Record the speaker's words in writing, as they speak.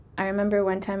remember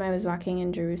one time I was walking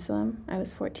in Jerusalem. I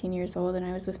was 14 years old, and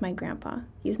I was with my grandpa.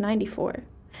 He's 94.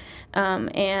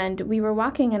 And we were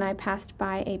walking, and I passed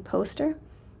by a poster,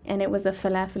 and it was a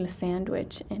falafel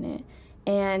sandwich in it.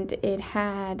 And it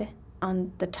had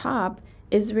on the top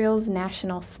Israel's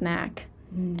national snack.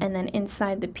 And then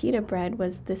inside the pita bread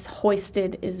was this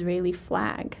hoisted Israeli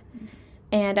flag.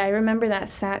 And I remember that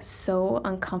sat so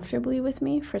uncomfortably with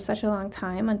me for such a long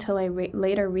time until I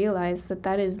later realized that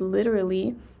that is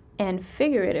literally and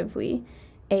figuratively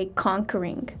a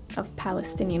conquering of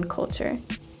Palestinian culture.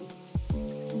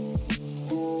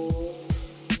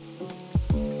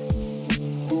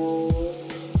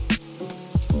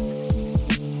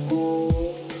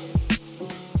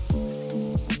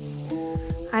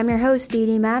 I'm your host, Dee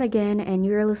Dee Madigan, and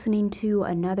you're listening to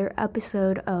another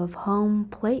episode of Home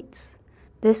Plates.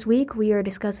 This week, we are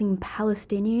discussing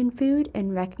Palestinian food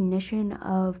in recognition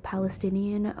of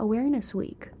Palestinian Awareness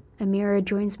Week. Amira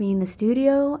joins me in the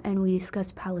studio, and we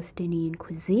discuss Palestinian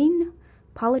cuisine,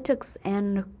 politics,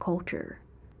 and culture.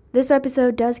 This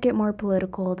episode does get more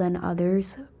political than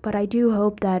others, but I do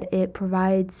hope that it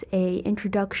provides an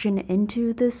introduction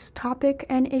into this topic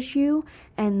and issue,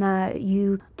 and that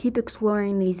you keep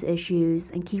exploring these issues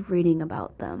and keep reading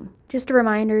about them. Just a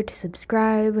reminder to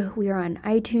subscribe. We are on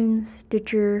iTunes,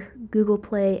 Stitcher, Google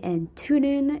Play, and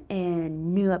TuneIn,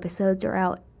 and new episodes are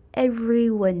out every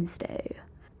Wednesday.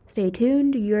 Stay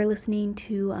tuned. You are listening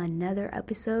to another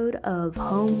episode of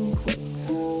Home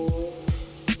Plates.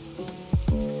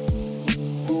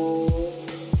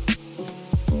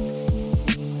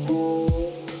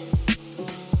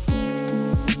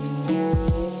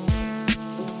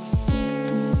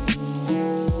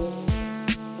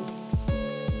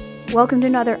 Welcome to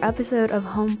another episode of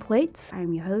Home Plates.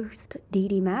 I'm your host, Dee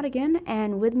Dee Madigan,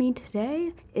 and with me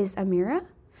today is Amira,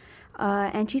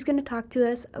 and she's going to talk to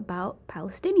us about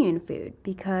Palestinian food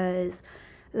because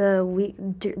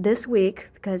this week,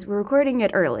 because we're recording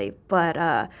it early,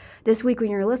 but this week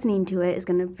when you're listening to it is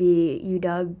going to be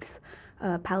UW's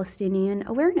Palestinian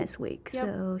Awareness Week. Yep.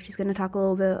 So she's going to talk a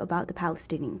little bit about the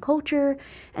Palestinian culture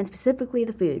and specifically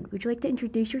the food. Would you like to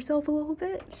introduce yourself a little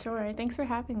bit? Sure. Thanks for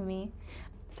having me.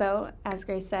 So, as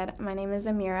Grace said, my name is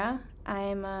Amira.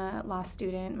 I'm a law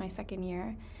student, my second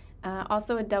year.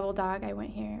 Also a double dog. I went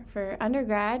here for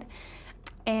undergrad.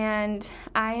 And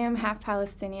I am half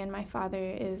Palestinian. My father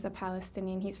is a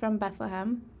Palestinian. He's from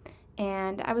Bethlehem.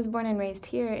 And I was born and raised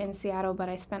here in Seattle, but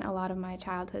I spent a lot of my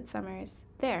childhood summers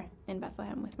there in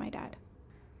Bethlehem with my dad.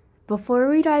 Before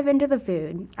we dive into the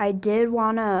food, I did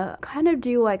want to kind of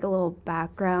do like a little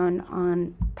background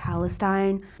on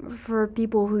Palestine for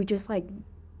people who just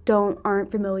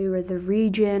aren't familiar with the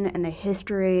region and the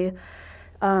history,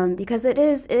 because it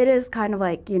is kind of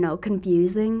like,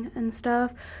 confusing and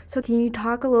stuff. So can you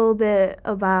talk a little bit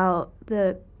about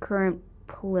the current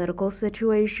political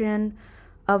situation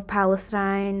of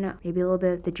Palestine, maybe a little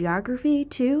bit of the geography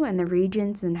too, and the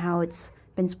regions and how it's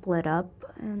been split up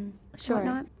and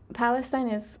whatnot? Palestine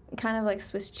is kind of like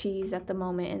Swiss cheese at the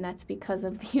moment, and that's because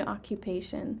of the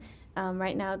occupation.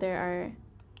 Right now there are,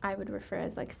 I would refer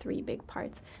as like three big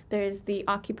parts. There's the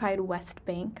occupied West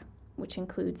Bank, which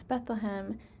includes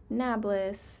Bethlehem,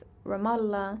 Nablus,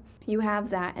 Ramallah. You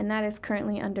have that, and that is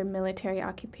currently under military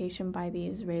occupation by the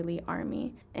Israeli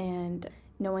army, and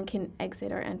no one can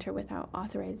exit or enter without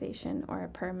authorization or a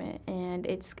permit, and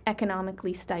it's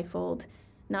economically stifled.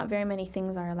 Not very many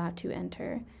things are allowed to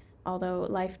enter, although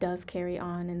life does carry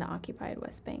on in the occupied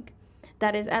West Bank.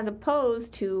 That is as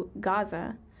opposed to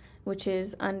Gaza, which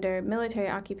is under military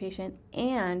occupation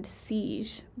and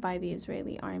siege by the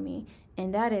Israeli army.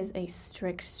 And that is a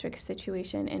strict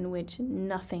situation in which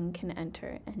nothing can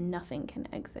enter and nothing can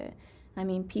exit. I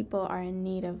mean, people are in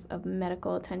need of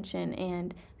medical attention,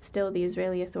 and still the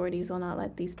Israeli authorities will not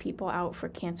let these people out for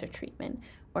cancer treatment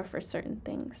or for certain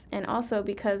things. And also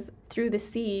because through the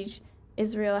siege,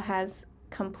 Israel has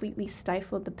completely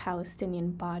stifled the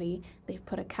Palestinian body. They've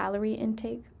put a calorie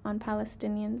intake on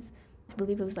Palestinians. I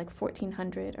believe it was like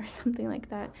 1,400 or something like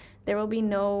that. There will be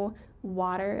no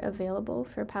water available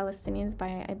for Palestinians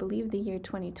by, I believe, the year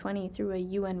 2020 through a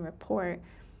UN report.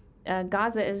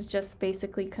 Gaza is just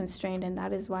basically constrained, and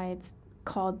that is why it's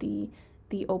called the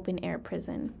open air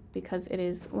prison, because it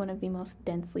is one of the most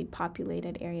densely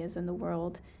populated areas in the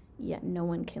world, yet no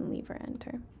one can leave or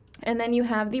enter. And then you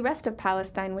have the rest of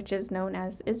Palestine, which is known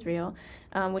as Israel,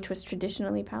 which was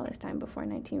traditionally Palestine before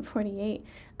 1948.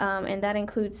 And that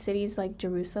includes cities like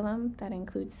Jerusalem, that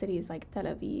includes cities like Tel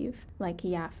Aviv, like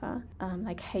Jaffa,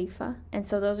 like Haifa. And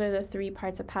so those are the three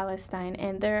parts of Palestine.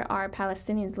 And there are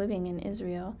Palestinians living in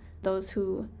Israel, those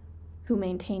who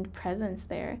maintained presence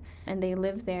there, and they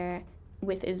live there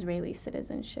with Israeli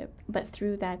citizenship. But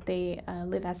through that, they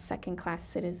live as second-class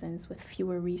citizens with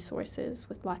fewer resources,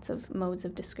 with lots of modes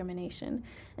of discrimination.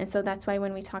 And so that's why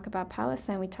when we talk about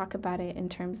Palestine, we talk about it in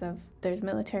terms of there's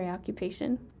military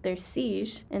occupation, there's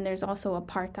siege, and there's also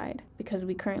apartheid, because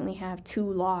we currently have two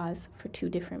laws for two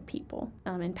different people.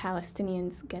 And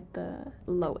Palestinians get the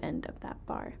low end of that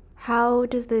bar. How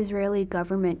does the Israeli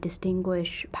government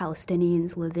distinguish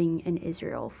Palestinians living in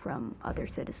Israel from other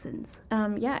citizens?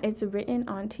 Yeah, it's written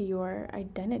onto your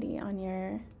identity on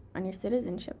your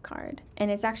citizenship card.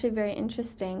 And it's actually very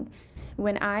interesting.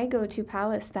 When I go to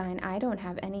Palestine, I don't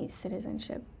have any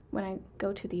citizenship. When I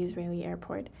go to the Israeli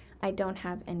airport, I don't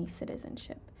have any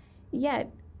citizenship.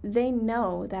 Yet, they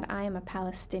know that I am a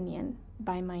Palestinian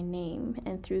by my name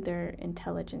and through their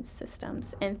intelligence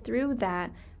systems. And through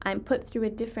that, I'm put through a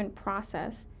different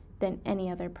process than any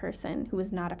other person who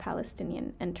is not a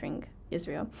Palestinian entering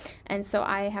Israel. And so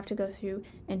I have to go through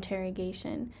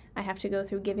interrogation. I have to go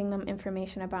through giving them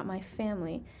information about my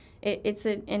family. It's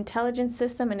an intelligence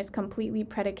system, and it's completely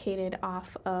predicated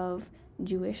off of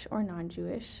Jewish or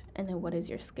non-Jewish, and then what is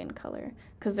your skin color?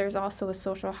 Because there's also a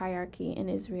social hierarchy in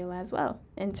Israel as well,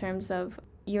 in terms of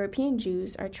European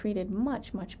Jews are treated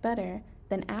much, much better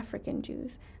than African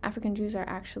Jews. African Jews are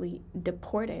actually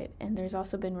deported, and there's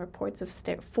also been reports of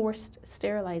forced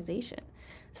sterilization.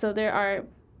 So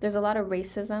there's a lot of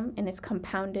racism, and it's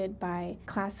compounded by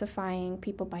classifying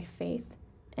people by faith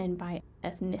and by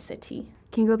ethnicity.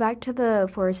 Can you go back to the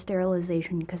forced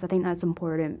sterilization? Because I think that's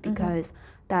important, because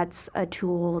that's a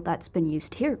tool that's been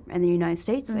used here in the United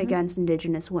States against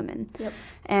Indigenous women. Yep.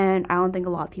 And I don't think a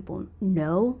lot of people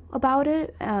know about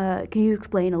it. Can you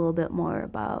explain a little bit more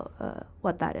about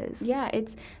what that is? Yeah,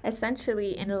 it's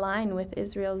essentially in line with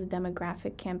Israel's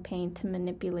demographic campaign to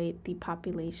manipulate the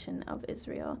population of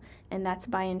Israel. And that's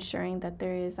by ensuring that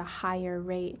there is a higher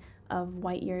rate of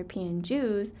white European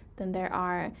Jews than there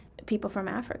are people from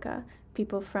Africa.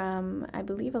 People from, I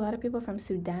believe a lot of people from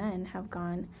Sudan have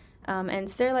gone. And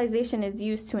sterilization is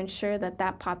used to ensure that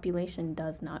that population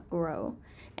does not grow.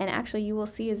 And actually, you will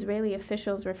see Israeli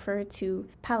officials refer to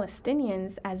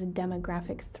Palestinians as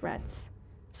demographic threats.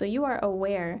 So you are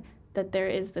aware that there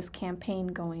is this campaign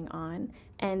going on,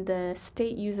 and the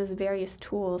state uses various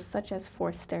tools such as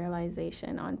forced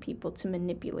sterilization on people to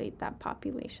manipulate that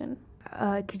population.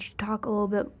 Could you talk a little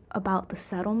bit about the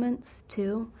settlements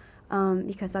too?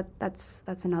 Because that's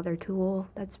another tool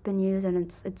that's been used, and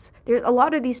it's there. A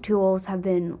lot of these tools have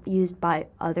been used by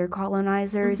other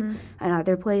colonizers and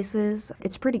other places.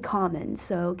 It's pretty common.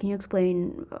 So can you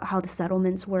explain how the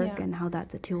settlements work and how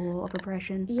that's a tool of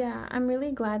oppression? Yeah, I'm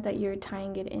really glad that you're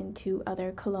tying it into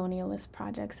other colonialist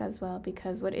projects as well,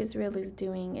 because what Israel is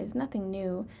doing is nothing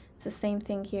new. It's the same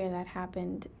thing here that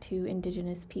happened to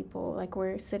indigenous people. Like,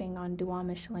 we're sitting on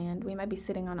Duwamish land. We might be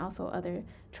sitting on also other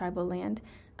tribal land.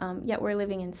 Yet we're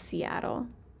living in Seattle.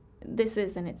 This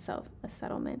is in itself a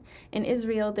settlement. In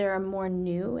Israel, there are more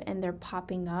new, and they're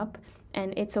popping up,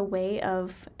 and it's a way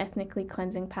of ethnically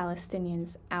cleansing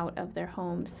Palestinians out of their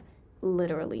homes,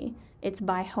 literally. It's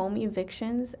by home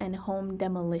evictions and home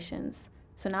demolitions.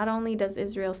 So not only does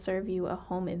Israel serve you a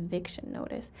home eviction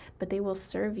notice, but they will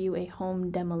serve you a home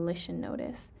demolition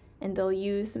notice. And they'll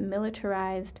use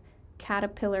militarized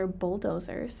Caterpillar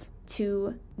bulldozers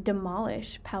to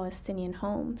demolish Palestinian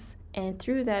homes. And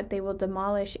through that, they will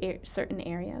demolish certain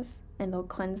areas, and they'll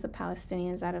cleanse the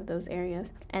Palestinians out of those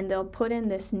areas. And they'll put in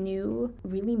this new,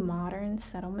 really modern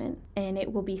settlement, and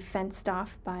it will be fenced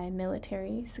off by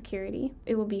military security.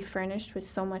 It will be furnished with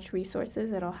so much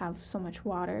resources. It'll have so much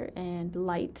water and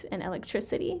light and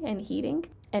electricity and heating.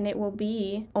 And it will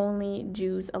be only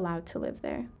Jews allowed to live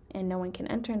there. And no one can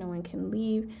enter, no one can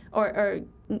leave, or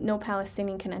no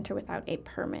Palestinian can enter without a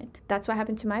permit. That's what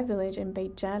happened to my village in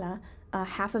Beit Jala.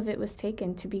 Half of it was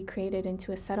taken to be created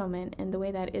into a settlement, and the way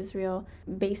that Israel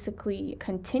basically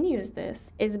continues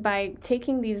this is by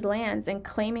taking these lands and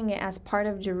claiming it as part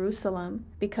of Jerusalem,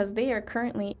 because they are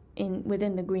currently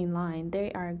within the Green Line.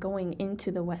 They are going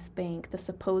into the West Bank, the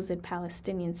supposed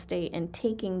Palestinian state, and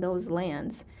taking those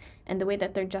lands. And the way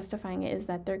that they're justifying it is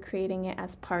that they're creating it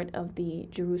as part of the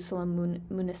Jerusalem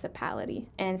municipality.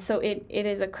 And so it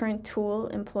is a current tool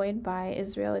employed by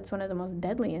Israel. It's one of the most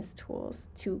deadliest tools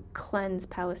to cleanse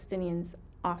Palestinians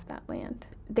off that land.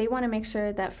 They want to make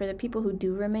sure that for the people who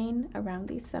do remain around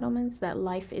these settlements, that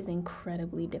life is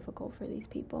incredibly difficult for these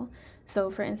people.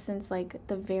 So for instance, like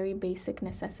the very basic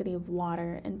necessity of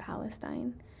water in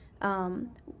Palestine.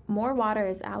 More water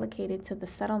is allocated to the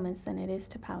settlements than it is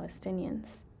to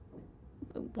Palestinians.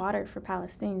 Water for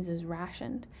Palestinians is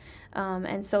rationed.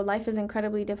 And so life is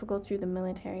incredibly difficult through the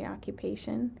military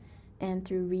occupation. and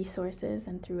through resources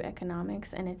and through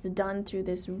economics, and it's done through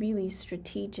this really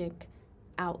strategic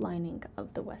outlining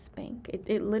of the West Bank.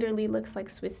 It literally looks like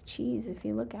Swiss cheese if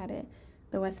you look at it.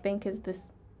 The West Bank is this,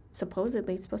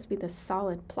 supposedly it's supposed to be this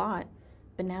solid plot,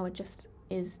 but now it just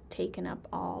is taken up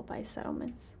all by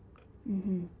settlements.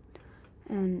 Mm-hmm.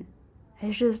 And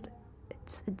it's just,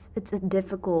 it's a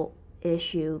difficult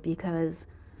issue because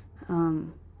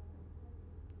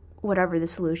whatever the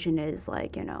solution is,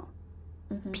 like, you know,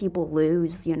 people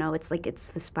lose, you know, it's like it's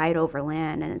this fight over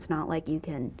land, and it's not like you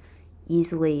can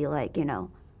easily, like, you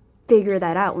know, figure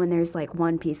that out when there's like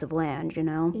one piece of land, you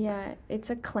know? Yeah, it's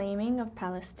a claiming of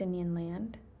Palestinian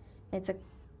land.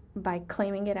 By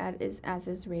claiming it as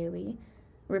Israeli,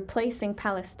 replacing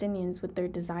Palestinians with their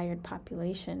desired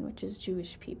population, which is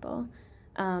Jewish people.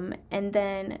 And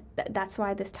then that's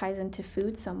why this ties into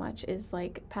food so much, is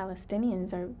like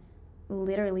Palestinians are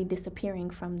literally disappearing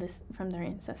from their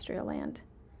ancestral land.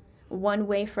 One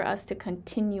way for us to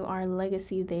continue our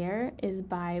legacy there is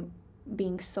by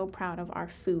being so proud of our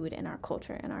food and our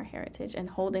culture and our heritage, and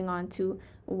holding on to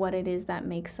what it is that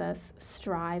makes us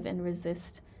strive and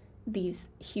resist these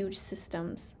huge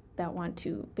systems that want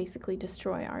to basically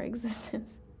destroy our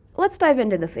existence. Let's dive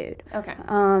into the food. Okay.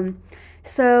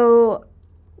 So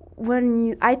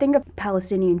when I think of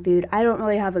Palestinian food, I don't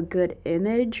really have a good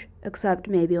image, except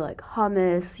maybe like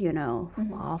hummus, you know,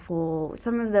 falafel,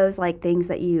 some of those like things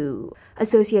that you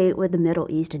associate with the Middle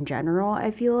East in general,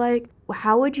 I feel like.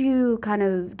 How would you kind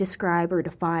of describe or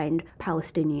define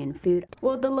Palestinian food?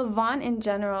 Well, the Levant in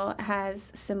general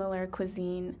has similar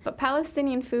cuisine, but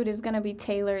Palestinian food is going to be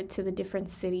tailored to the different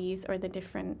cities or the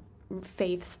different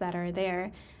faiths that are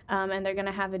there. And they're going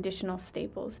to have additional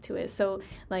staples to it. So,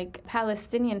 like,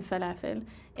 Palestinian falafel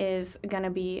is going to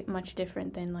be much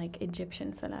different than, like,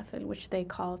 Egyptian falafel, which they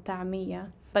call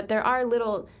ta'miyya. But there are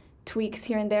little tweaks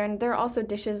here and there, and there are also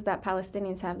dishes that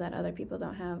Palestinians have that other people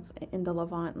don't have in the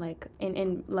Levant, like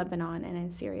in Lebanon and in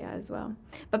Syria as well.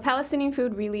 But Palestinian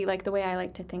food, really, like, the way I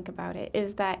like to think about it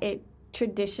is that it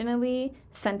traditionally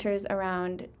centers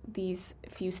around these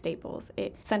few staples.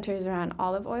 It centers around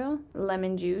olive oil,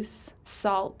 lemon juice,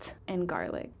 salt, and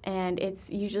garlic. And it's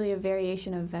usually a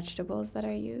variation of vegetables that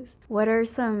are used. What are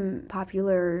some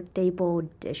popular staple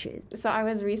dishes? So I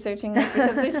was researching this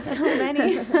because there's so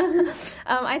many.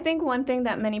 I think one thing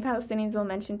that many Palestinians will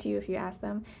mention to you if you ask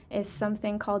them is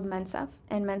something called mensaf.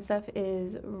 And mensaf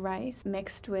is rice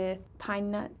mixed with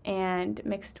pine nut and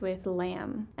mixed with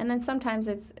lamb. And then sometimes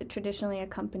it's traditionally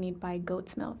accompanied by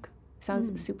goat's milk.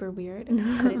 Sounds super weird,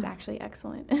 but it's actually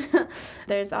excellent.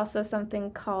 There's also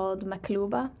something called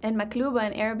makluba. And makluba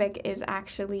in Arabic is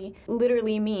actually,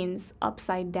 literally means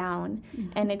upside down.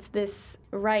 And it's this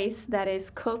rice that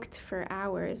is cooked for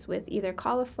hours with either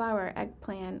cauliflower,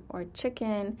 eggplant, or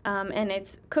chicken. And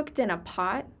it's cooked in a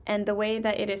pot. And the way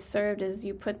that it is served is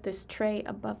you put this tray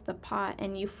above the pot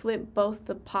and you flip both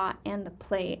the pot and the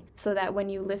plate so that when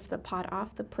you lift the pot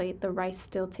off the plate, the rice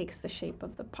still takes the shape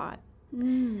of the pot.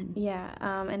 Yeah,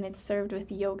 and it's served with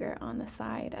yogurt on the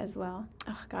side as well.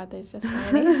 Oh God, there's just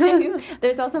so many things.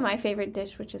 There's also my favorite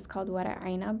dish, which is called waraq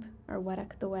aynab, or waraq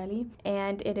dawali,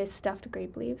 and it is stuffed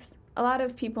grape leaves. A lot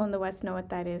of people in the West know what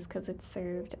that is because it's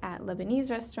served at Lebanese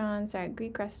restaurants or at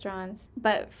Greek restaurants.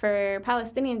 But for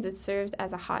Palestinians, it's served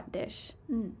as a hot dish,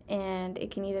 and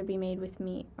it can either be made with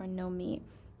meat or no meat.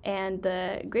 And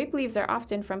the grape leaves are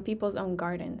often from people's own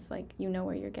gardens, like you know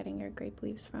where you're getting your grape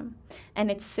leaves from. And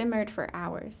it's simmered for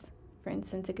hours. For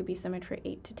instance, it could be simmered for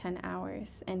 8 to 10 hours.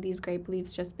 And these grape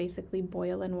leaves just basically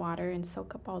boil in water and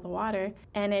soak up all the water.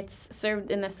 And it's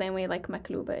served in the same way like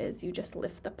makluba is. You just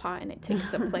lift the pot and it takes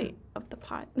the plate of the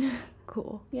pot.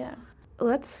 Cool. Yeah.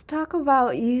 Let's talk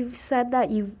about, you've said that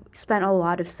you've spent a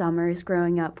lot of summers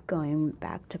growing up going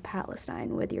back to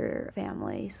Palestine with your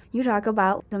families. You talk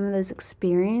about some of those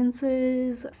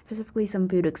experiences, specifically some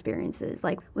food experiences.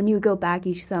 Like when you go back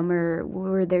each summer,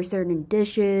 were there certain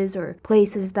dishes or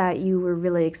places that you were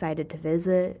really excited to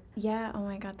visit? Yeah, oh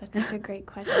my God, that's such a great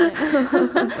question.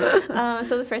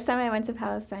 So the first time I went to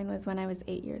Palestine was when I was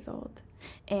 8 years old.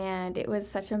 And it was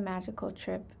such a magical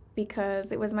trip,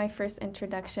 because it was my first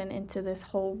introduction into this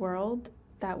whole world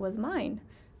that was mine.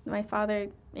 My father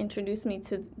introduced me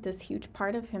to this huge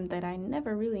part of him that I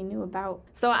never really knew about.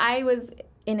 So I was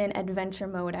in an adventure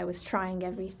mode. I was trying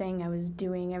everything. I was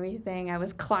doing everything. I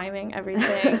was climbing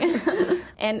everything.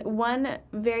 And one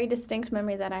very distinct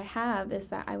memory that I have is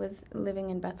that I was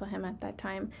living in Bethlehem at that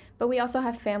time. But we also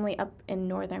have family up in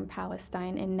northern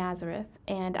Palestine in Nazareth.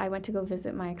 And I went to go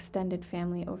visit my extended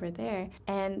family over there.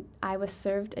 And I was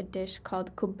served a dish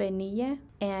called kubeniye.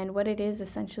 And what it is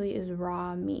essentially is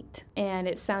raw meat. And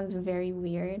it sounds very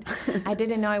weird. I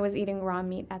didn't know I was eating raw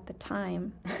meat at the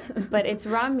time. But it's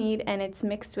raw meat and it's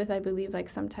mixed with, I believe, like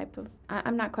some type of,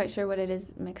 I'm not quite sure what it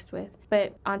is mixed with.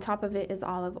 But on top of it is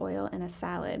olive oil and a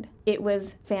salad. It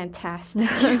was fantastic.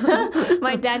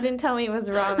 My dad didn't tell me it was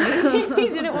raw meat. He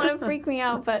didn't want to freak me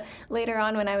out. But later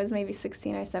on when I was maybe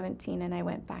 16 or 17 and I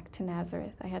went back to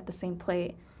Nazareth, I had the same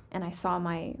plate and I saw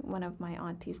one of my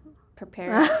aunties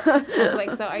prepare. I was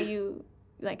like, so are you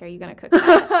gonna cook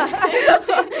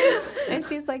that? And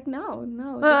she's like, no,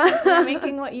 you're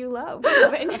making what you love.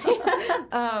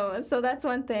 So that's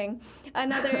one thing.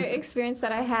 Another experience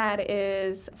that I had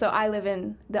is, so I live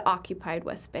in the occupied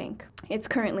West Bank. It's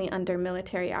currently under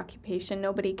military occupation.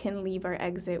 Nobody can leave or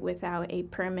exit without a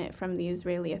permit from the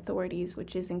Israeli authorities,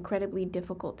 which is incredibly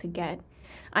difficult to get.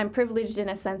 I'm privileged in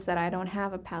a sense that I don't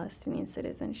have a Palestinian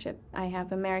citizenship. I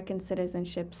have American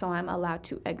citizenship, so I'm allowed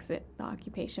to exit the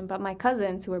occupation. But my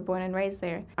cousins, who were born and raised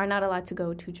there, are not allowed to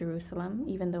go to Jerusalem,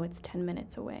 even though it's 10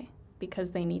 minutes away,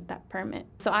 because they need that permit.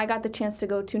 So I got the chance to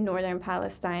go to northern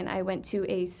Palestine. I went to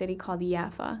a city called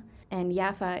Jaffa. And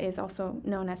Jaffa is also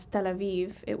known as Tel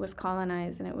Aviv. It was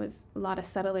colonized, and it was a lot of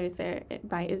settlers there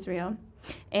by Israel.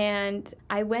 And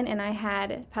I went and I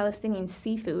had Palestinian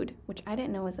seafood, which I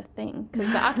didn't know was a thing,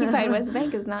 because the occupied West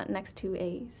Bank is not next to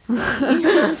a sea.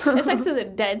 It's next to the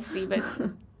Dead Sea, but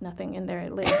nothing in there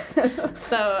lives.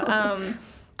 So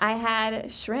I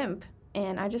had shrimp.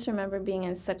 And I just remember being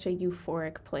in such a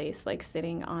euphoric place, like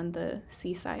sitting on the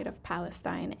seaside of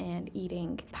Palestine and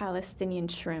eating Palestinian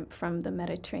shrimp from the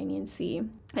Mediterranean Sea.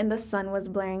 And the sun was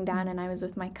blaring down, and I was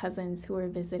with my cousins who were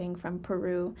visiting from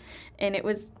Peru. And it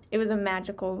was a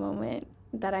magical moment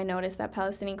that I noticed that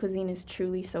Palestinian cuisine is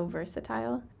truly so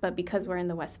versatile. But because we're in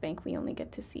the West Bank, we only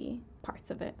get to see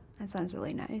parts of it. That sounds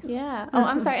really nice. Yeah. Oh,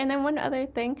 I'm sorry. And then one other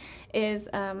thing is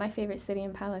my favorite city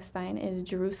in Palestine is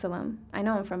Jerusalem. I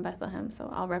know I'm from Bethlehem,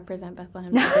 so I'll represent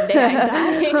Bethlehem till the day I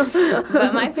die.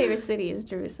 But my favorite city is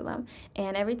Jerusalem.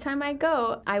 And every time I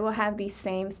go, I will have these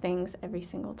same things every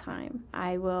single time.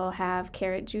 I will have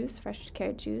carrot juice, fresh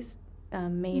carrot juice,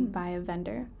 made by a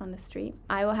vendor on the street.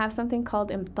 I will have something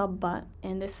called imtabba,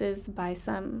 and this is by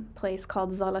some place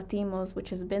called Zalatimos, which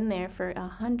has been there for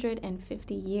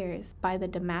 150 years by the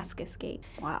Damascus Gate.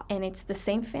 Wow. And it's the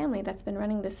same family that's been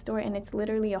running this store, and it's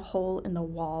literally a hole in the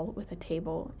wall with a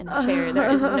table and a chair.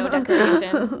 There is no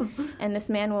decorations. And this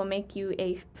man will make you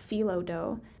a phyllo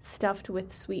dough stuffed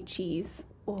with sweet cheese.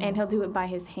 And he'll do it by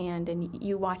his hand, and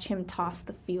you watch him toss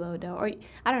the phyllo dough. Or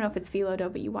I don't know if it's phyllo dough,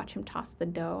 but you watch him toss the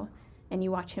dough. And you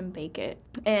watch him bake it.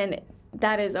 And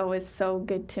that is always so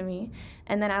good to me.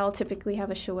 And then I will typically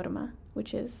have a shawarma,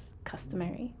 which is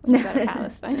customary when you go to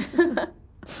Palestine.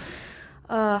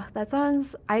 That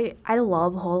sounds, I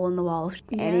love hole-in-the-wall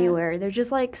anywhere. They're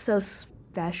just like so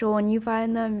special when you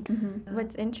find them. Mm-hmm.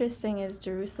 What's interesting is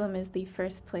Jerusalem is the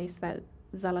first place that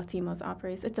Zalatimos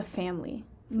operates. It's a family.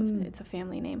 It's a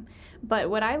family name. But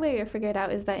what I later figured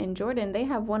out is that in Jordan, they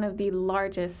have one of the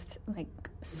largest, like,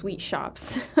 sweet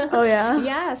shops. Oh, yeah?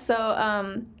 Yeah, so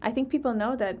I think people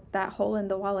know that hole in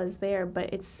the wall is there,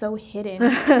 but it's so hidden,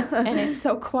 and it's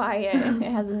so quiet.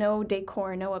 It has no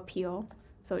decor, no appeal.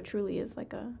 So it truly is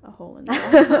like a hole in the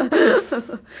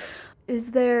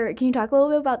wall. Can you talk a little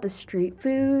bit about the street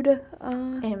food?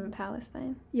 In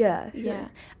Palestine? Yeah, sure.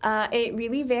 Yeah. It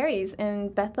really varies. In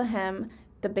Bethlehem,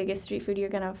 the biggest street food you're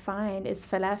going to find is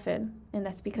falafel, and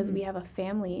that's because we have a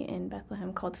family in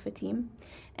Bethlehem called Fatim,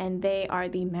 and they are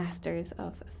the masters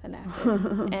of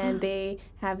falafel. And they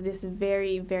have this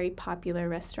very, very popular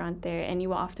restaurant there, and you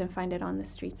will often find it on the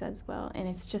streets as well. And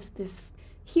it's just this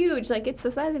huge, like it's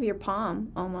the size of your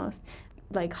palm almost,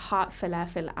 like hot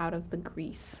falafel out of the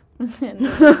grease, and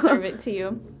they'll serve it to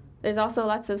you. There's also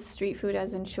lots of street food,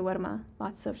 as in shawarma,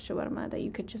 lots of shawarma that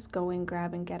you could just go and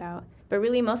grab and get out. But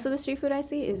really, most of the street food I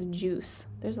see is juice.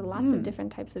 There's lots of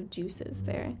different types of juices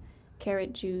there.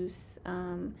 Carrot juice,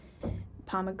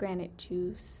 pomegranate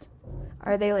juice.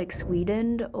 Are they like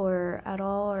sweetened or at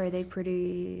all, or are they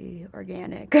pretty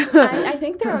organic? I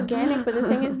think they're organic, but the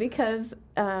thing is because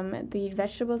the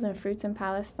vegetables and fruits in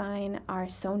Palestine are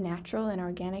so natural and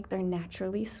organic, they're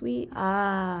naturally sweet.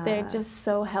 They're just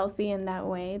so healthy in that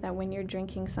way that when you're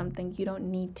drinking something, you don't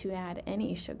need to add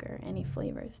any sugar, any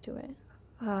flavors to it.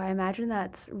 Oh, I imagine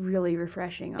that's really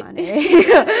refreshing on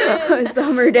a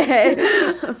summer day.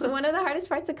 So one of the hardest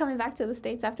parts of coming back to the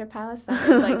States after Palestine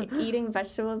is like eating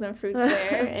vegetables and fruits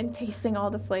there and tasting all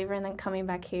the flavor, and then coming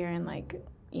back here and like,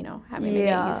 having to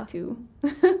get used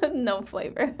to no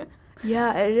flavor.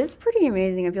 Yeah, it is pretty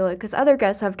amazing, I feel like, because other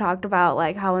guests have talked about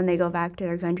like how when they go back to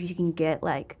their countries you can get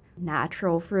like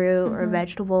natural fruit or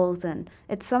vegetables, and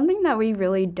it's something that we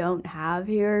really don't have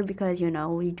here because,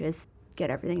 we just get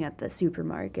everything at the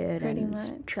supermarket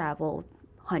and travel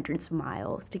hundreds of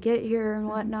miles to get here and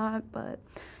whatnot. But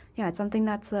yeah, it's something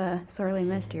that's sorely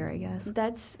missed here, I guess.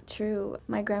 That's true.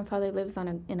 My grandfather lives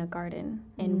in a garden,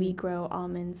 and we grow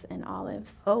almonds and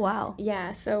olives. Oh, wow.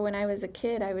 Yeah, so when I was a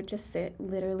kid, I would just sit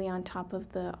literally on top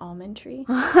of the almond tree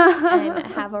and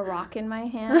have a rock in my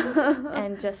hand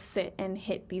and just sit and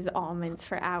hit these almonds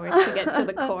for hours to get to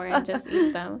the core and just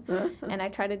eat them. And I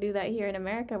try to do that here in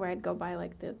America, where I'd go buy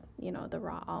like the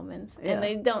raw almonds, and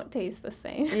they don't taste the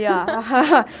same.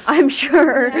 Yeah, I'm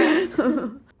sure. Yeah.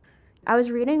 I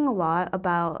was reading a lot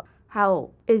about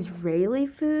how Israeli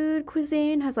food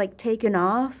cuisine has like taken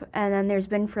off, and then there's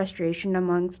been frustration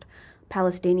amongst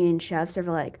Palestinian chefs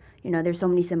over like, there's so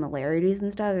many similarities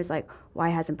and stuff. It's like, why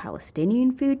hasn't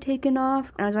Palestinian food taken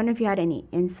off? And I was wondering if you had any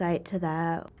insight to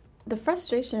that. The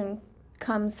frustration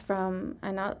comes from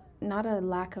not a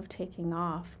lack of taking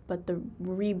off, but the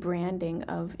rebranding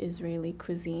of Israeli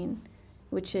cuisine,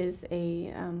 which is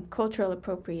a cultural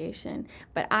appropriation.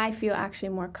 But I feel actually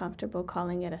more comfortable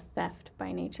calling it a theft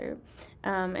by nature.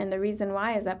 And the reason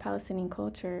why is that Palestinian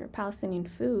culture, Palestinian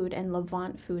food, and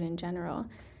Levant food in general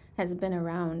has been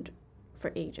around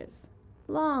for ages.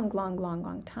 Long, long, long,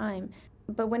 long time.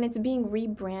 But when it's being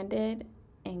rebranded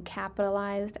and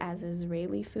capitalized as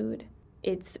Israeli food,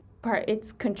 it's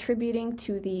contributing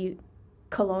to the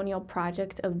colonial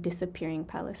project of disappearing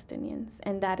Palestinians.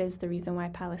 And that is the reason why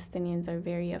Palestinians are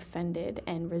very offended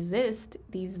and resist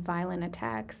these violent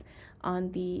attacks on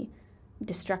the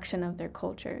destruction of their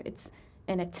culture. It's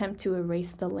an attempt to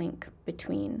erase the link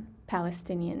between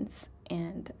Palestinians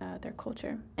and their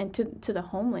culture and to the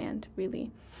homeland,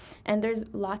 really. And there's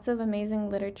lots of amazing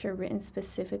literature written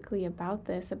specifically about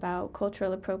this, about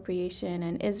cultural appropriation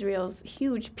and Israel's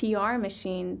huge PR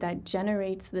machine that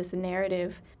generates this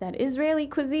narrative that Israeli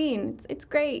cuisine, it's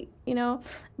great,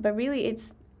 but really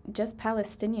it's just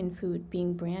Palestinian food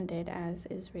being branded as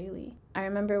Israeli. I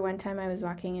remember one time I was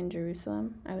walking in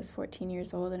Jerusalem. I was 14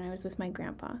 years old and I was with my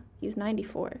grandpa. He's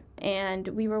 94. And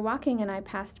we were walking and I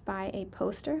passed by a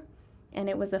poster, and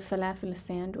it was a falafel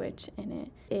sandwich, and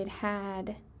it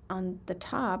had on the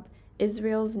top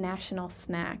Israel's national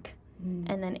snack.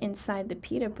 And then inside the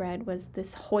pita bread was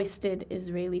this hoisted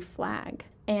Israeli flag.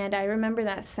 And I remember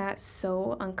that sat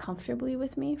so uncomfortably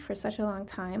with me for such a long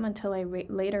time until I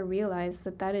later realized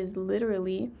that is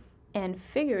literally and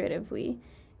figuratively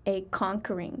a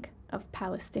conquering of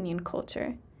Palestinian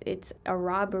culture. It's a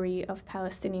robbery of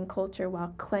Palestinian culture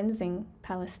while cleansing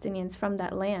Palestinians from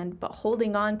that land, but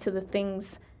holding on to the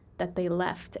things that they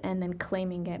left and then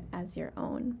claiming it as your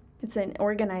own. It's an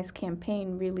organized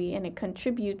campaign, really, and it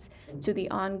contributes to the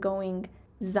ongoing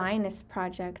Zionist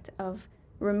project of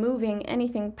removing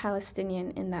anything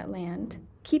Palestinian in that land,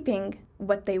 keeping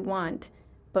what they want,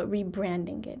 but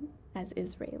rebranding it as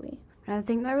Israeli. And I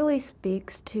think that really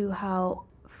speaks to how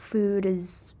food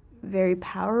is very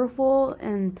powerful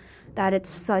and that it's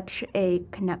such a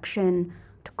connection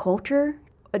to culture.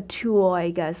 A tool, I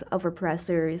guess, of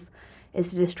oppressors is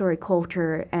to destroy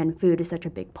culture, and food is such a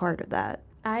big part of that.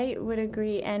 I would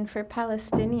agree. And for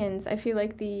Palestinians, I feel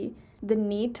like the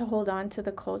need to hold on to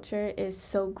the culture is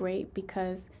so great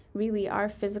because really our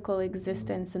physical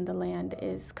existence in the land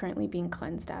is currently being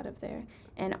cleansed out of there.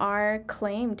 And our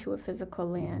claim to a physical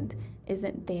land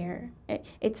isn't there.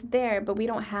 It's there, but we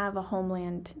don't have a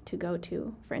homeland to go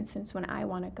to. For instance, when I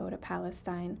want to go to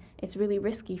Palestine, it's really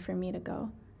risky for me to go.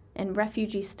 And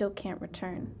refugees still can't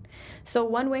return. So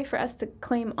one way for us to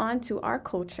claim onto our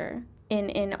culture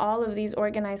in all of these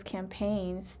organized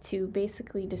campaigns to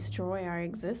basically destroy our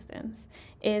existence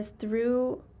is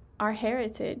through our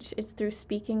heritage. It's through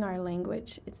speaking our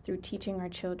language. It's through teaching our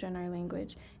children our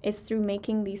language. It's through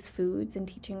making these foods and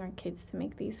teaching our kids to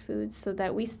make these foods so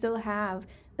that we still have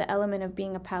the element of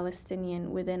being a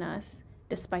Palestinian within us,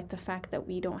 despite the fact that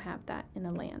we don't have that in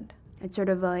the land. It's sort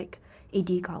of like a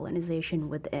decolonization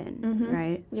within,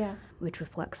 right? Yeah. Which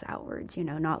reflects outwards,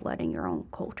 not letting your own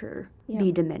culture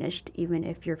be diminished, even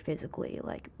if you're physically,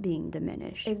 being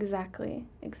diminished. Exactly.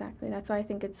 That's why I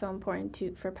think it's so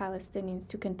important for Palestinians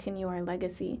to continue our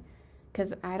legacy,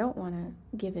 because I don't want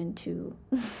to give in to,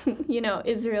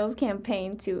 Israel's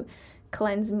campaign to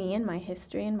cleanse me and my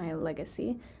history and my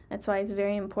legacy. That's why it's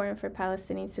very important for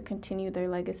Palestinians to continue their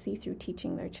legacy through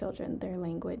teaching their children their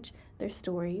language, their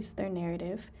stories, their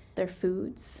narrative, their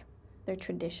foods, their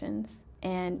traditions.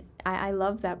 And I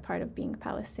love that part of being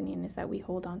Palestinian, is that we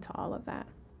hold on to all of that.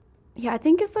 Yeah, I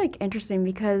think it's, like, interesting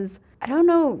because I don't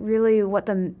know really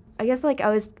I guess, like, I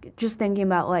was just thinking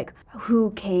about, like,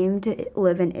 who came to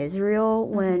live in Israel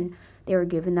when they were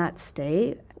given that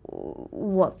state,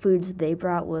 what foods they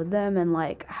brought with them, and,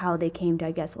 like, how they came to,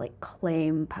 I guess, like,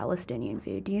 claim Palestinian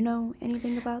food. Do you know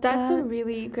anything about that? That's a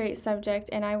really great subject,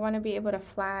 and I want to be able to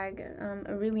flag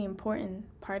a really important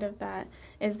part of that,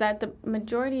 is that the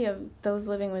majority of those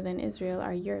living within Israel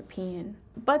are European.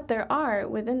 But there are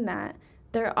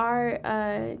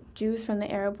Jews from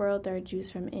the Arab world, there are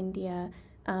Jews from India,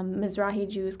 Mizrahi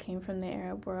Jews came from the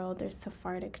Arab world, there's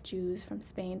Sephardic Jews from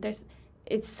Spain.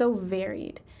 It's so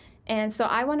varied. And so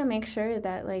I want to make sure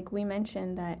that, like we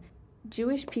mentioned, that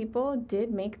Jewish people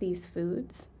did make these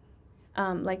foods.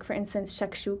 Like, for instance,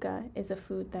 shakshuka is a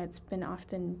food that's been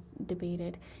often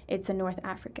debated. It's a North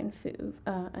African food,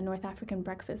 a North African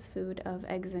breakfast food of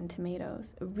eggs and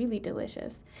tomatoes. Really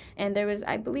delicious. And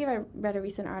I believe I read a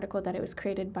recent article that it was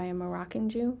created by a Moroccan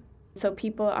Jew. So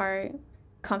people are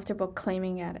comfortable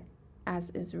claiming it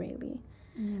as Israeli.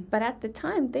 But at the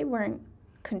time, they weren't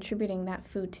contributing that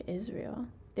food to Israel.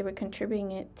 They were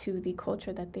contributing it to the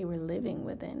culture that they were living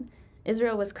within.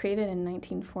 Israel was created in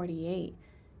 1948.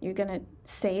 You're going to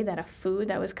say that a food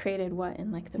that was created,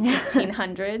 in, like, the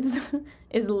 1500s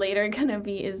is later going to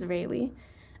be Israeli?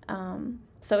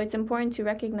 So it's important to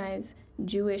recognize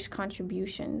Jewish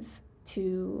contributions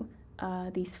to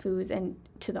these foods and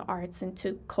to the arts and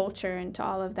to culture and to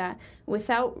all of that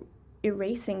without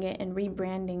erasing it and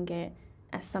rebranding it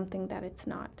as something that it's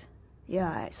not.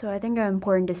 Yeah, so I think an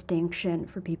important distinction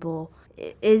for people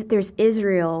is there's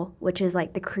Israel, which is,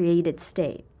 like, the created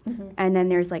state, and then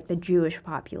there's, like, the Jewish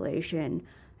population,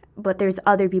 but there's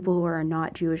other people who are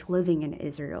not Jewish living in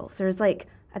Israel. So there's, like,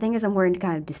 I think it's important to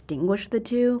kind of distinguish the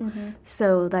two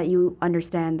so that you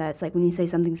understand that it's, like, when you say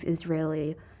something's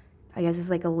Israeli, I guess it's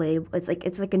like a label. It's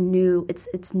like a new.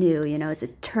 It's new. You know, it's a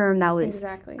term that was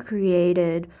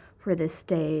created for this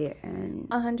state. And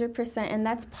 100%, and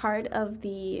that's part of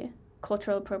the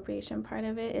cultural appropriation part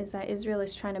of it, is that Israel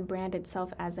is trying to brand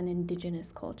itself as an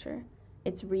indigenous culture.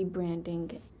 It's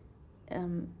rebranding.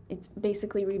 It's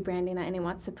basically rebranding that, and it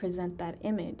wants to present that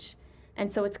image. And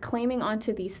so it's claiming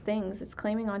onto these things. It's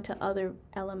claiming onto other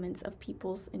elements of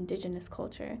people's indigenous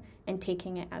culture and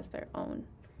taking it as their own.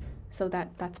 So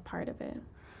that's part of it.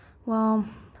 Well,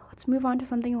 let's move on to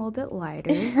something a little bit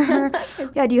lighter.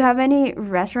 Yeah, do you have any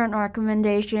restaurant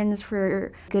recommendations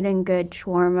for good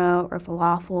shawarma or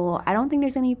falafel? I don't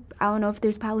know if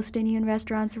there's Palestinian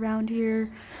restaurants around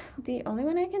here. The only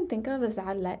one I can think of is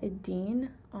Ala Ad-Din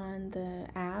on the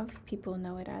Ave. People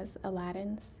know it as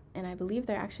Aladdin's, and I believe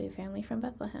they're actually a family from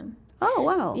Bethlehem. Oh,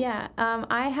 wow. Yeah,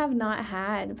 I have not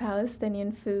had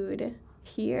Palestinian food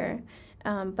here.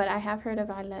 But I have heard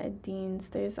of Ala Ad-Din's.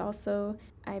 There's also,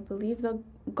 I believe, the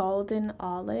Golden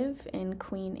Olive in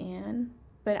Queen Anne.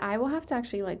 But I will have to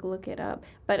actually, like, look it up.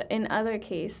 But in other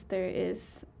case, there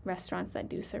is restaurants that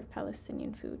do serve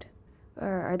Palestinian food. Or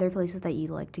are there places that you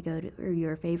like to go to, or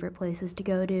your favorite places to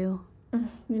go to?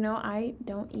 You know, I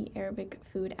don't eat Arabic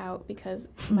food out because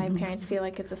my parents feel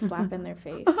like it's a slap in their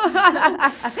face.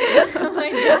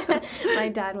 My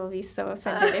dad will be so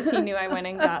offended if he knew I went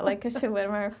and got, like, a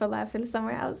shawarma or falafel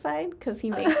somewhere outside, because he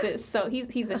makes it so,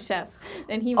 he's a chef,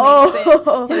 and he makes it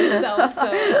himself,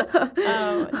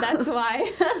 so that's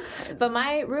why. But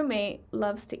my roommate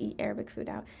loves to eat Arabic food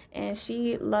out, and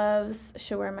she loves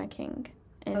Shawarma King.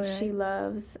 And she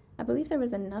loves, I believe there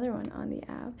was another one on the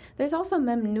Ave. There's also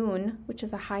Memnoon, which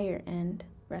is a higher end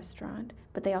restaurant,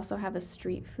 but they also have a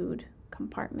street food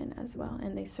compartment as well,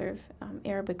 and they serve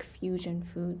Arabic fusion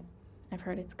food. I've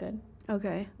heard it's good.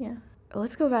 Okay. Yeah.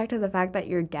 Let's go back to the fact that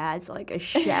your dad's, like, a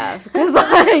chef, because,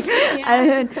 like,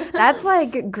 I mean, that's,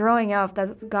 like, growing up,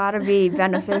 that's gotta be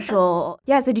beneficial.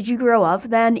 Yeah, so did you grow up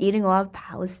then eating a lot of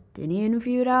Palestinian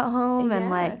food at home? Yeah. And,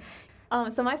 like...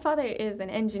 So my father is an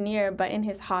engineer, but in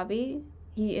his hobby,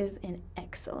 he is an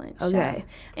excellent chef.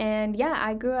 And yeah,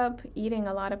 I grew up eating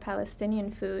a lot of Palestinian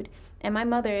food. And my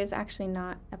mother is actually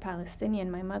not a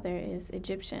Palestinian. My mother is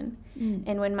Egyptian.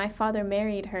 And when my father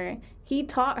married her, he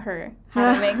taught her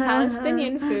how to make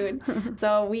Palestinian food.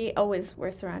 So we always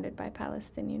were surrounded by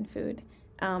Palestinian food.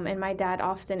 And my dad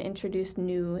often introduced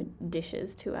new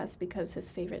dishes to us because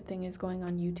his favorite thing is going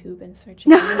on YouTube and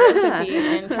searching a new recipe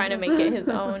and trying to make it his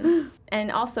own.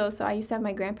 And also, so I used to have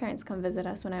my grandparents come visit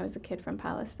us when I was a kid from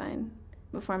Palestine.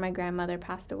 before my grandmother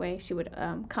passed away, she would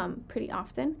come pretty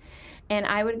often. And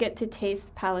I would get to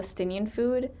taste Palestinian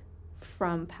food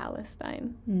from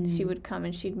Palestine. She would come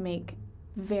and she'd make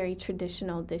very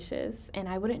traditional dishes, and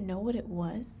I wouldn't know what it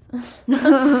was.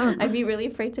 I'd be really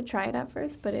afraid to try it at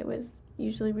first, but it was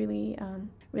usually really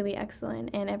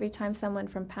excellent. And every time someone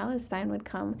from Palestine would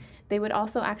come, they would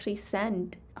also actually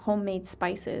send homemade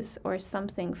spices or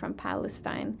something from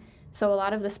Palestine. So a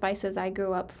lot of the spices I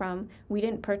grew up from, we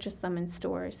didn't purchase them in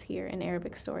stores here, in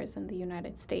Arabic stores in the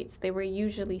United States. They were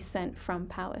usually sent from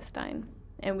Palestine,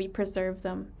 and we preserve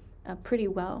them pretty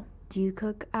well. Do you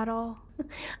cook at all?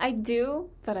 I do,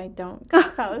 but I don't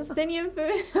cook Palestinian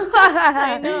food.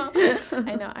 I know.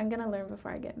 I'm going to learn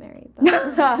before I get married,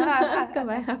 because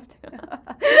I have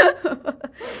to.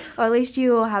 Well, at least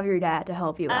you will have your dad to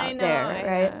help you out I know, there,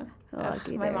 right? Know.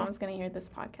 Lucky my there. Mom's going to hear this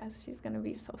podcast. She's going to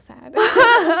be so sad.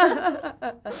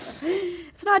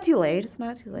 It's not too late.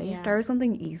 Yeah. Start with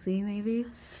something easy, maybe.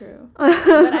 It's true.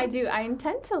 But I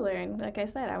intend to learn. Like I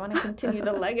said, I want to continue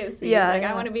the legacy.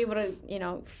 I want to be able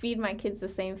to, feed my kids the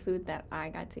same food that I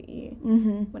got to eat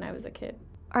when I was a kid.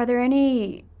 Are there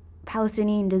any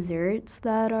Palestinian desserts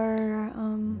that are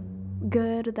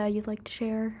good that you'd like to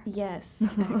share? Yes,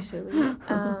 actually.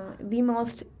 The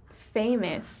most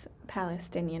famous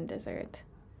Palestinian dessert,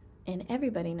 and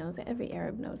everybody knows it, every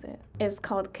Arab knows it, is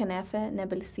called Kanafa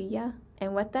Nablsiya.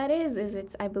 And what that is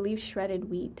it's, I believe, shredded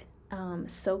wheat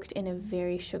soaked in a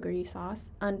very sugary sauce.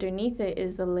 Underneath it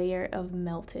is the layer of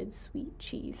melted sweet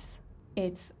cheese.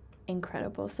 It's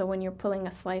incredible. So when you're pulling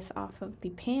a slice off of the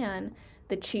pan,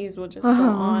 the cheese will just go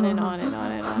on and on and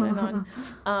on and on and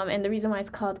on. And the reason why it's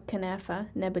called Kanafa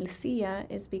Nablsiya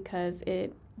is because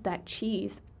that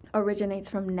cheese originates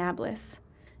from Nablus.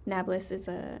 Nablus is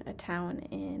a town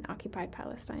in occupied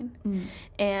Palestine.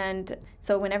 And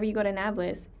so whenever you go to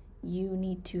Nablus, you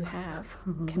need to have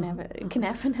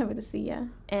Kanafa Nablsiya.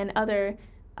 And other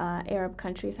Arab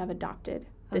countries have adopted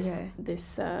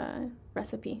this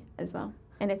recipe as well.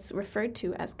 And it's referred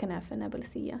to as Kanafa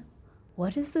Nablsiya.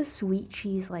 What does the sweet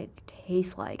cheese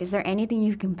taste like? Is there anything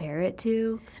you compare it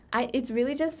to? It's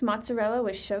really just mozzarella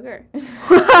with sugar.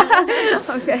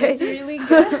 Okay. It's really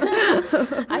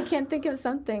good. I can't think of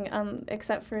something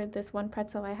except for this one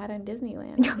pretzel I had in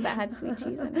Disneyland that had sweet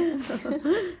cheese in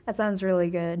it. That sounds really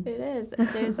good. It is.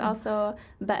 There's also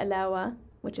ba'lawa,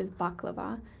 which is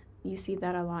baklava. You see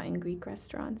that a lot in Greek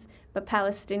restaurants. But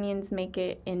Palestinians make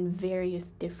it in various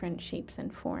different shapes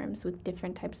and forms with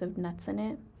different types of nuts in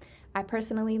it. I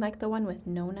personally like the one with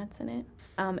no nuts in it,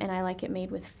 and I like it made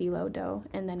with phyllo dough,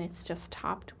 and then it's just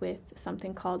topped with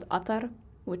something called atar,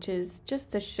 which is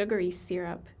just a sugary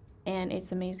syrup, and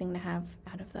it's amazing to have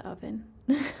out of the oven.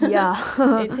 Yeah.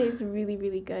 It tastes really,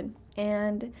 really good.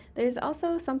 And there's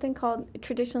also something called,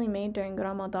 traditionally made during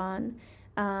Ramadan,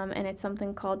 and it's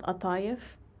something called atayef,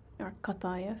 or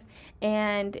katayef,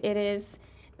 and it is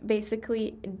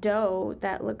basically dough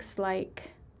that looks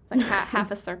like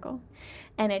half a circle,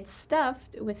 and it's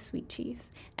stuffed with sweet cheese,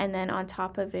 and then on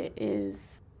top of it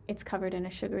it's covered in a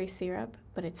sugary syrup,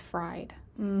 but it's fried.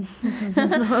 So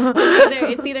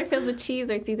it's either filled with cheese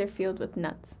or it's either filled with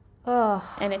nuts.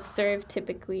 And it's served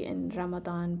typically in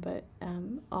Ramadan, but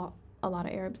a lot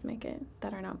of Arabs make it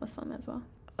that are not Muslim as well.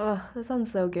 Oh, that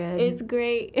sounds so good. It's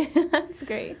great. It's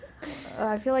great.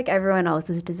 I feel like everyone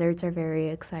else's desserts are very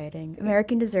exciting.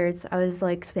 American desserts, I was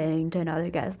saying to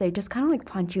another guest, they just kind of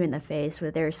punch you in the face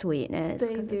with their sweetness.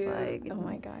 They do. It's oh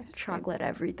my gosh. Chocolate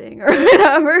everything or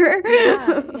whatever.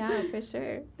 Yeah, for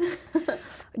sure.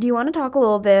 Do you want to talk a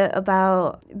little bit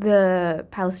about the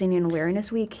Palestinian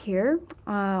Awareness Week here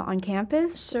on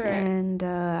campus? Sure. And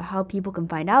how people can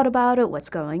find out about it, what's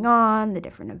going on, the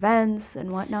different events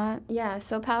and whatnot? Yeah,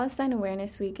 so Palestine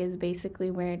Awareness Week is basically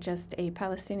where just a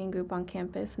Palestinian group on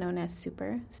campus known as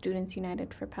SUPER, Students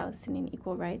United for Palestinian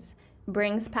Equal Rights,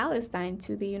 brings Palestine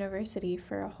to the university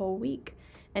for a whole week.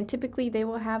 And typically they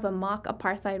will have a mock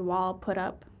apartheid wall put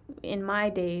up. In my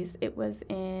days, it was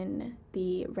in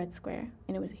the Red Square,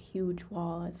 and it was a huge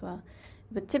wall as well.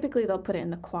 But typically they'll put it in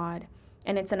the Quad,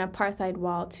 and it's an apartheid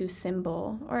wall to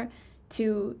symbol or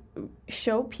to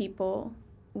show people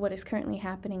what is currently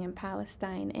happening in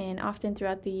Palestine. And often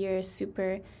throughout the years,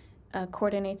 SUPER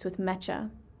coordinates with MECHA,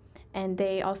 and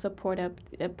they also put up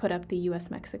the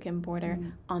U.S.-Mexican border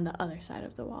on the other side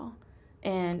of the wall.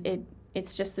 And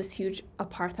it's just this huge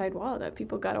apartheid wall that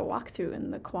people got to walk through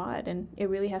in the Quad, and it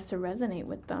really has to resonate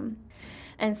with them.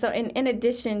 And so in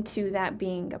addition to that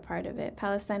being a part of it,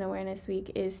 Palestine Awareness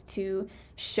Week is to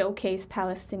showcase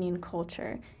Palestinian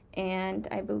culture And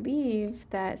I believe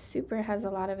that Super has a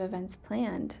lot of events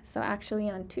planned. So actually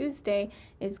on Tuesday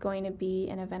is going to be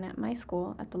an event at my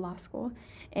school, at the law school.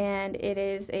 And it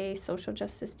is a Social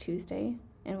Justice Tuesday.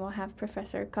 And we'll have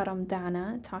Professor Karam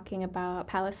Dana talking about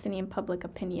Palestinian public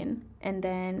opinion. And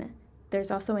then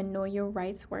there's also a Know Your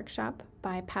Rights workshop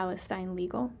by Palestine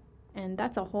Legal. And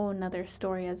that's a whole nother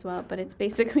story as well, but it's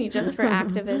basically just for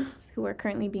activists who are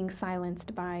currently being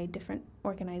silenced by different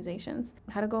organizations.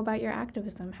 How to go about your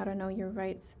activism, how to know your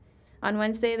rights. On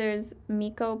Wednesday, there's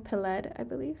Miko Peled, I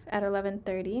believe, at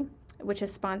 11:30, which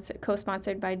is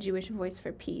co-sponsored by Jewish Voice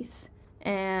for Peace.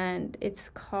 And it's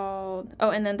called,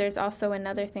 and then there's also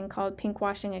another thing called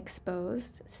Pinkwashing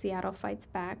Exposed, Seattle Fights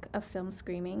Back, a film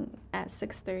screening at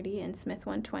 6:30 in Smith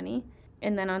 120.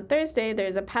 And then on Thursday,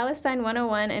 there's a Palestine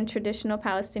 101 and traditional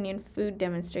Palestinian food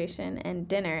demonstration and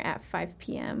dinner at 5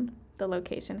 p.m. The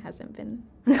location hasn't been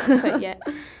put yet.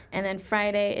 And then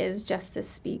Friday is Justice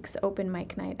Speaks open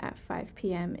mic night at 5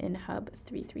 p.m. in Hub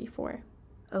 334.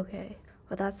 Okay.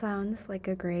 Well, that sounds like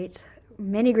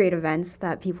many great events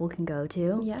that people can go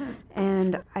to. Yeah.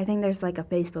 And I think there's like a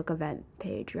Facebook event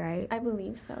page, right? I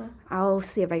believe so. I'll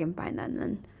see if I can find that and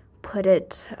then put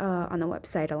it on the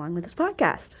website along with this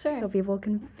podcast. Sure. So people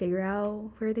can figure out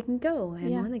where they can go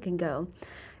and when they can go.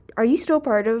 Are you still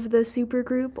part of the super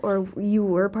group, or you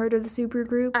were part of the super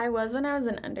group? I was when I was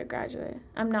an undergraduate.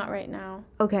 I'm not right now.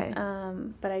 Okay.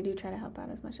 But I do try to help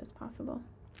out as much as possible.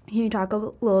 Can you talk a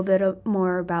little bit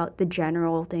more about the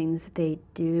general things they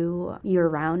do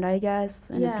year-round, I guess,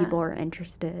 and if people are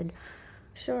interested?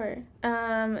 Sure.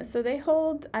 So they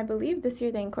hold, I believe this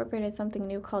year they incorporated something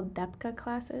new called Debka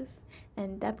classes.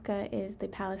 And Debka is the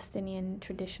Palestinian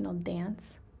traditional dance,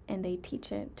 and they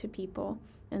teach it to people.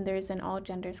 And there's an all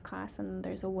genders class, and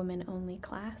there's a women-only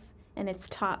class. And it's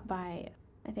taught by,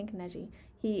 I think, Neji.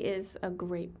 He is a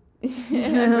great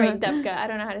Debka. I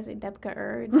don't know how to say Debka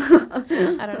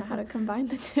I don't know how to combine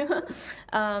the two.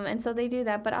 And so they do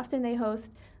that, but often they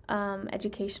host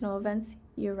educational events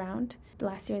year-round.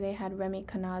 Last year they had Remy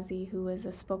Kanazi, who is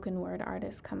a spoken word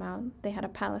artist, come out. They had a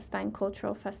Palestine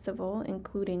Cultural Festival,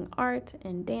 including art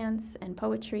and dance and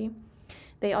poetry.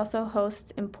 They also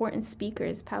host important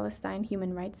speakers, Palestine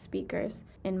human rights speakers.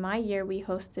 In my year, we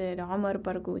hosted Omar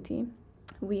Barghouti.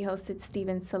 We hosted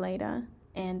Steven Saleda.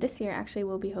 And this year, actually,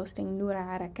 we'll be hosting Noura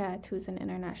Arakat, who's an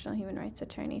international human rights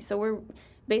attorney. So we're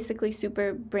basically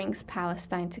Super brings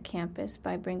Palestine to campus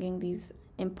by bringing these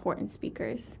important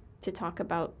speakers to talk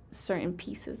about certain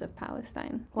pieces of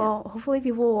Palestine. Well, hopefully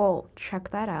people will check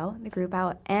that out, the group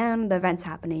out, and the events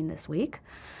happening this week.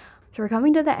 So we're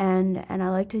coming to the end, and I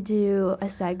like to do a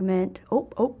segment.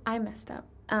 I messed up.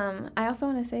 I also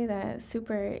want to say that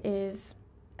Super is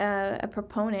a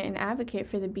proponent and advocate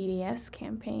for the BDS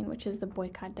campaign, which is the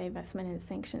Boycott, Divestment, and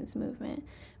Sanctions movement,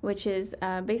 which is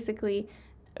basically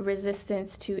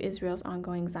resistance to Israel's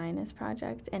ongoing Zionist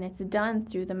project. And it's done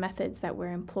through the methods that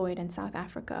were employed in South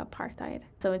Africa, apartheid.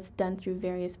 So it's done through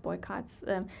various boycotts,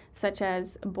 such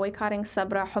as boycotting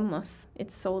Sabra hummus.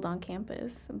 It's sold on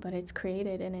campus, but it's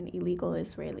created in an illegal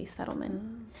Israeli settlement.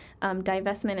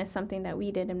 Divestment is something that we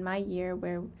did in my year,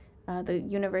 where the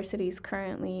university is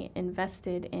currently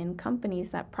invested in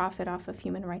companies that profit off of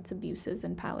human rights abuses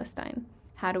in Palestine.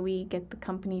 How do we get the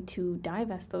company to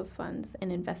divest those funds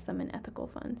and invest them in ethical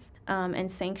funds? And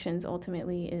sanctions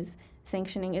ultimately is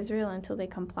sanctioning Israel until they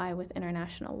comply with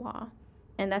international law.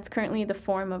 And that's currently the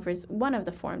form of one of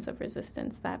the forms of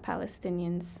resistance that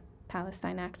Palestine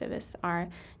activists are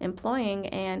employing,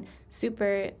 and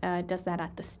Super does that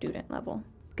at the student level.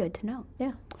 Good to know.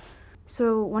 Yeah.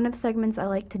 So one of the segments I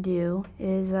like to do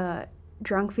is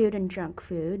drunk food and junk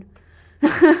food.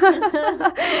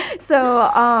 So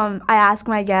I ask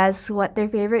my guests what their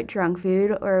favorite drunk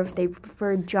food, or if they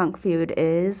prefer junk food,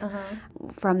 is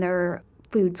from their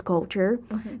foods culture.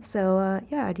 So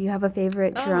do you have a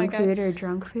favorite drunk food or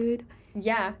drunk food?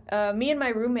 Yeah, me and my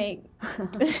roommate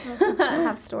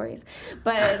have stories,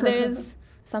 but there's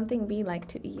something we like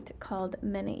to eat called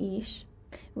menaish,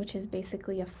 which is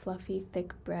basically a fluffy,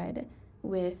 thick bread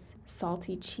with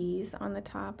salty cheese on the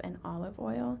top and olive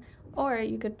oil. Or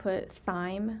you could put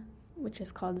thyme, which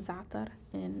is called za'atar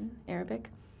in Arabic,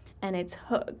 and it's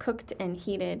cooked and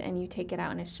heated, and you take it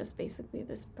out, and it's just basically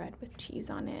this bread with cheese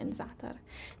on it and za'atar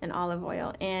and olive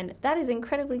oil. And that is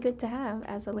incredibly good to have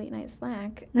as a late-night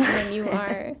snack when you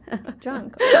are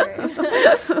drunk or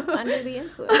under the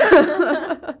influence.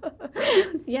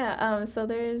 So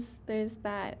there's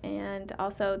that. And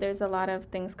also there's a lot of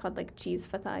things called like cheese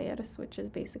fatayers, which is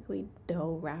basically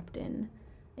dough wrapped in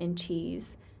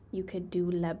cheese. You could do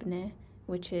lebne,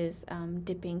 which is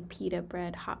dipping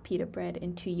hot pita bread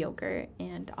into yogurt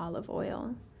and olive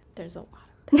oil. There's a lot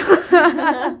of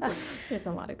There's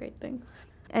a lot of great things.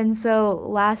 And so,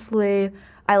 lastly,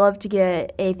 I love to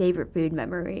get a favorite food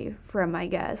memory from my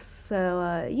guests.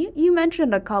 So, you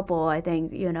mentioned a couple, I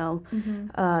think,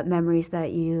 memories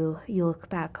that you look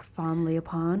back fondly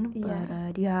upon. Yeah.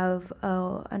 But do you have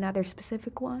another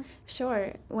specific one?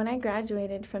 Sure. When I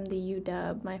graduated from the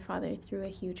UW, my father threw a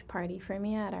huge party for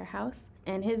me at our house.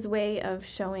 And his way of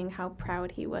showing how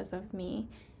proud he was of me,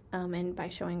 and by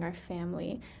showing our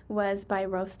family, was by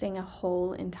roasting a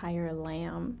whole entire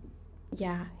lamb.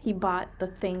 Yeah, he bought the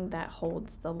thing that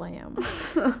holds the lamb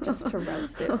just to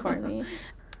roast it for me.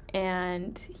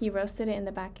 And he roasted it in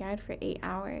the backyard for 8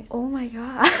 hours. Oh my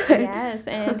God. Yes,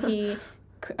 and he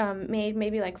made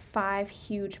maybe like 5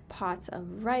 huge pots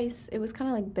of rice. It was kind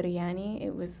of like biryani.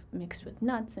 It was mixed with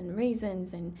nuts and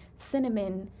raisins and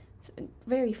cinnamon,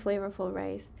 very flavorful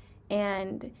rice.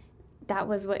 And that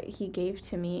was what he gave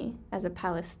to me as a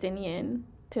Palestinian,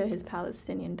 to his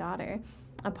Palestinian daughter,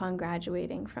 upon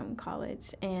graduating from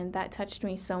college. And that touched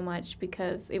me so much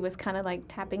because it was kind of like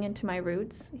tapping into my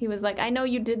roots. He was like, I know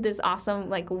you did this awesome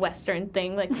like Western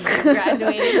thing, like you just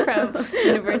graduated from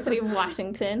University of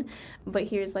Washington, but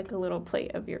here's like a little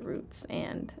plate of your roots,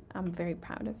 and I'm very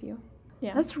proud of you.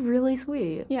 Yeah. That's really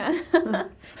sweet. Yeah. Did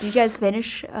you guys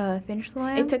finish the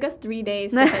lamb? It took us 3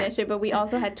 days to finish it, but we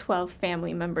also had 12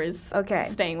 family members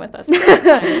staying with us at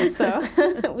the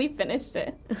time, so we finished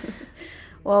it.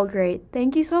 Well, great.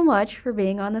 Thank you so much for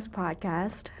being on this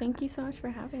podcast. Thank you so much for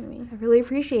having me. I really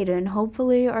appreciate it, and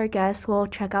hopefully our guests will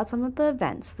check out some of the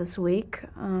events this week.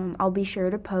 I'll be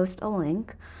sure to post a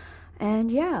link.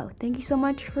 And yeah, thank you so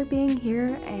much for being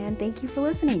here, and thank you for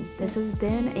listening. This has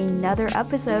been another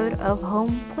episode of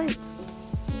Home Plates.